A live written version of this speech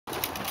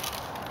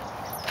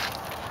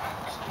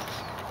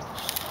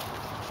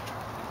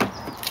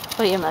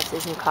William loves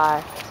his new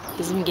car.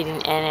 He's been getting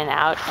in and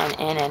out and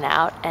in and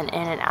out and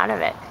in and out of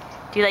it.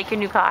 Do you like your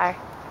new car?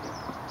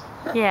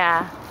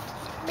 Yeah.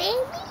 Mimi?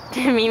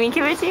 Did Mimi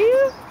give it to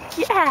you?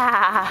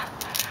 Yeah.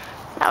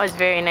 That was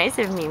very nice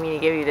of Mimi to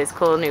give you this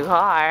cool new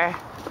car.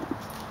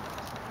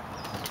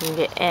 Can you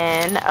get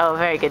in? Oh,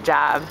 very good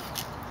job.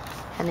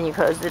 And then you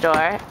close the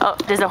door. Oh,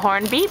 does the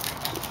horn beep?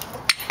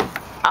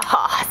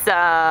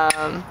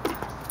 Awesome.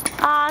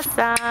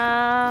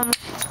 Awesome.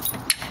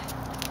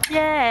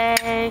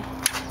 Yay.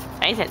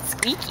 Nice and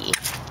squeaky.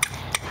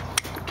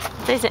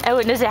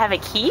 Oh, does it have a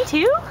key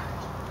too?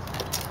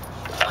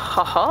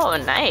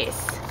 Oh,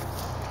 nice.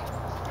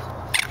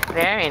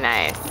 Very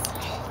nice.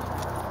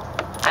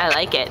 I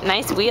like it.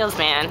 Nice wheels,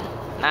 man.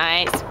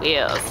 Nice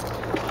wheels.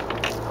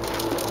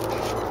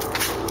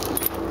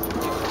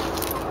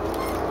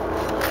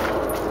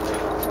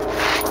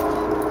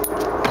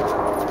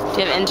 Do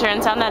you have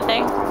insurance on that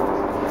thing?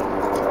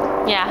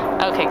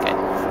 Yeah? Okay, good.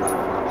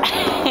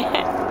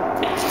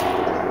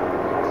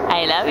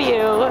 I love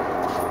you.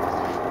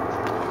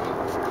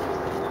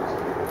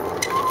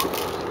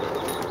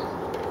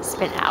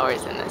 Spent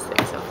hours in this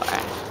thing so far.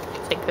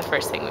 It's like the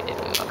first thing we did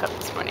when we woke up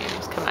this morning.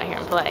 Just come out here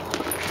and play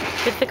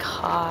with the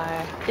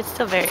car. It's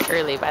still very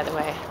early, by the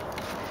way.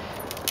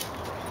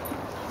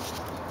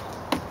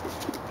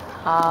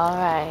 All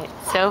right,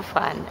 so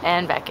fun.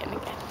 And back in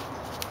again.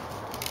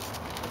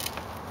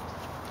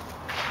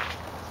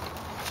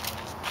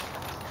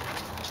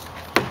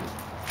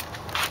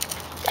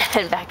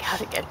 And back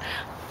out again.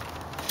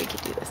 We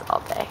could do this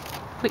all day.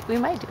 We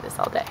might do this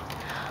all day.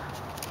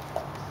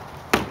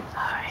 All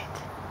right,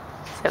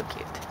 so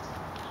cute.